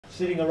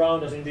sitting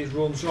around us in these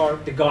rooms are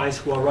the guys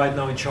who are right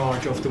now in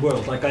charge of the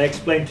world. Like I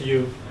explained to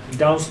you,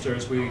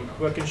 downstairs we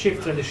work in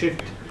shifts, and the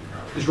shift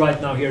is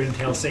right now here in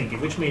Helsinki,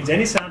 which means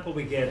any sample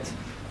we get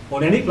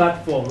on any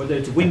platform, whether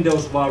it's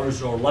Windows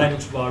virus or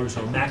Linux virus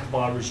or Mac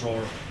virus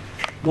or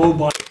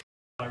mobile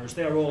virus,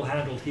 they are all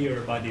handled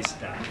here by this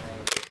staff.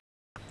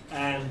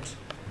 And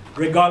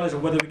regardless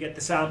of whether we get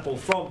the sample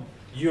from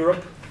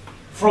Europe,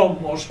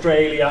 from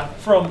Australia,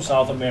 from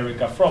South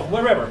America, from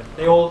wherever,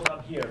 they all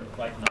come here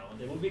right now.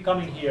 They will be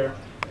coming here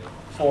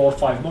for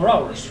 5 more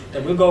hours.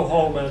 Then we'll go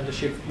home and the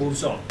shift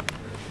moves on.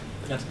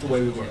 That's the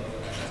way we work.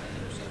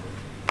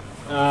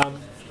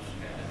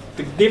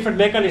 The different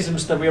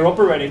mechanisms that we are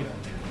operating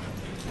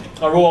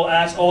are all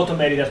as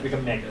automated as we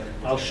can make them.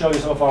 I'll show you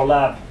some of our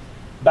lab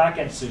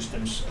backend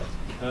systems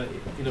a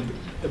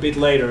bit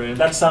later, and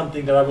that's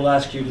something that I will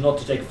ask you not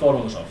to take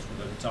photos of,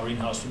 because it's our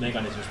in-house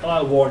mechanisms, but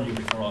I'll warn you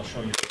before I'll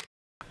show you.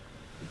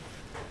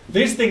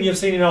 This thing you've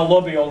seen in our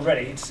lobby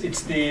already,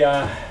 it's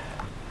the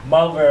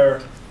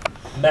malware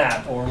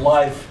map or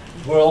live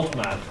world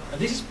map, and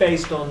this is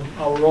based on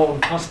our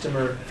own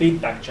customer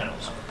feedback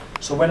channels.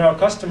 So when our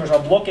customers are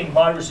blocking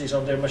viruses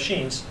on their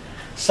machines,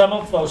 some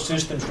of those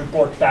systems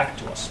report back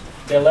to us.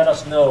 They let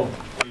us know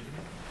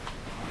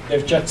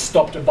they've just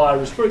stopped a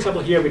virus. For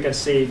example, here we can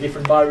see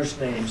different virus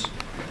names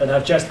that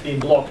have just been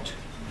blocked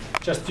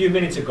just a few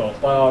minutes ago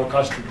by our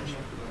customers.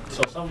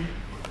 So some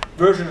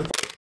version of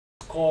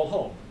call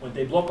home. When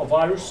they block a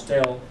virus,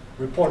 they'll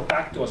report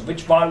back to us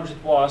which virus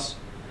it was,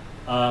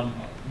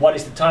 what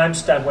is the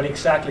timestamp, when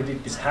exactly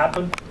did this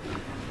happen,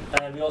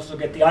 and we also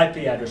get the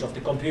IP address of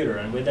the computer,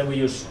 and then we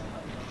use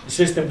the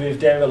system we've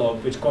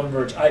developed which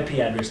converts IP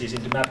addresses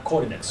into map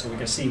coordinates, so we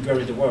can see where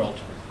in the world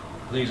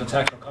these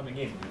attacks are coming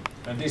in.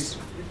 And this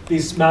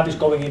map is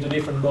going into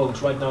different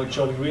modes. Right now it's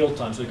showing real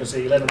time, so you can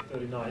see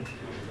 11:39,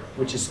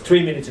 which is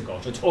 3 minutes ago,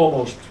 so it's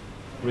almost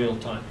real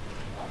time.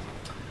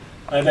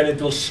 And then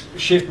it will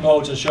shift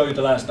modes and show you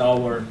the last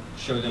hour,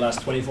 show you the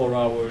last 24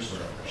 hours,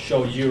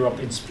 show Europe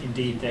in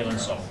detail and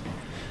so on.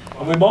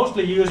 And we're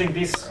mostly using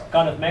this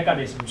kind of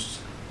mechanisms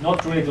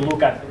not really to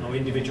look at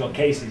individual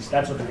cases.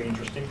 That's not really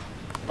interesting.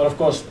 But of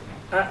course,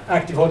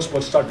 active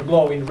hotspots start to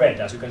glow in red,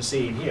 as you can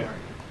see in here.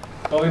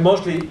 But we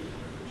mostly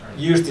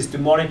use this to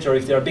monitor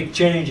if there are big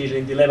changes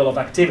in the level of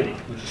activity,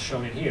 which is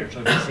shown in here. So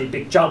if we see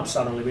big jumps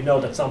suddenly, we know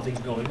that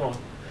something's going on.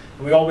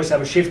 And we always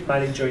have a shift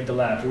manager in the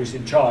lab who is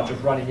in charge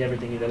of running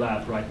everything in the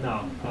lab right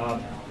now.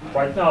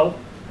 Right now,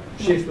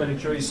 shift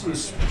manager is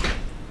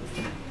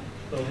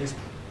well, he's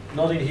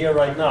not in here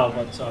right now,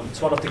 but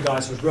it's one of the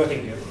guys who's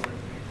working here.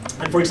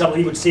 And for example,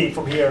 he would see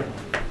from here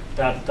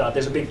that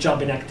there's a big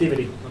jump in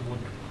activity. And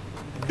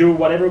would do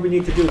whatever we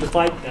need to do to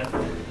fight that.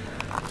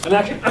 And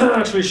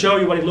actually show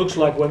you what it looks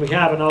like when we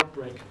have an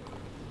outbreak.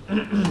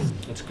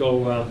 Let's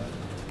go.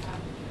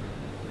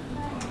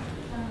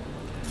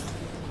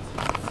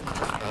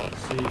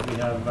 See if we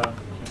have.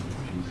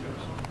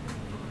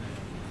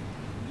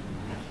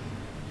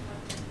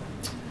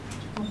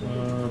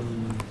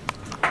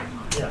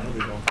 Yeah, here we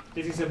go.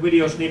 This is a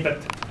video snippet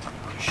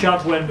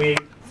shot when we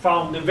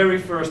found the very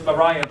first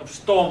variant of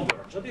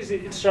Stormworm. So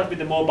it's shot with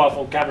the mobile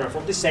phone camera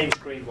from the same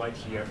screen right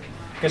here.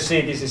 You can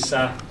see this is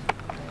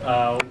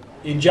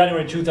in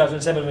January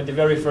 2007 when the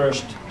very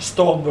first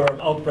Stormworm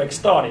outbreak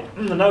started.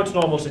 And now it's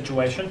normal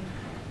situation,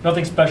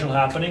 nothing special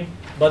happening.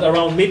 But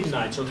around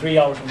midnight, so 3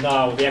 hours from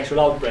now, the actual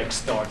outbreak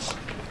starts.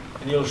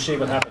 And you'll see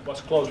what happens.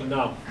 Watch closely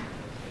now.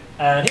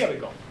 And here we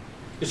go.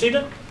 You see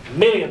that?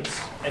 Millions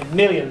and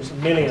millions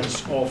and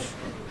millions of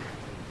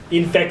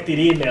infected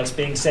emails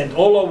being sent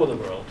all over the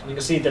world. And you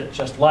can see that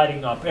just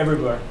lighting up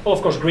everywhere. Well,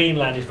 of course,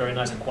 Greenland is very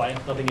nice and quiet.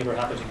 Nothing ever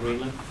happens in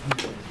Greenland.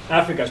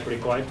 Africa is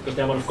pretty quiet because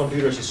the amount of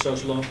computers is so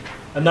slow.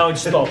 And now it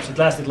stops. It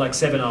lasted like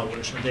 7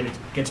 hours, and then it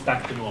gets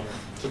back to normal.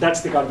 So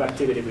that's the kind of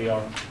activity we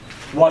are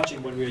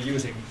watching when we're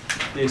using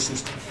this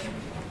system.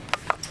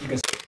 You can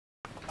see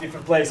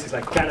different places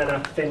like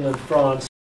Canada, Finland, France,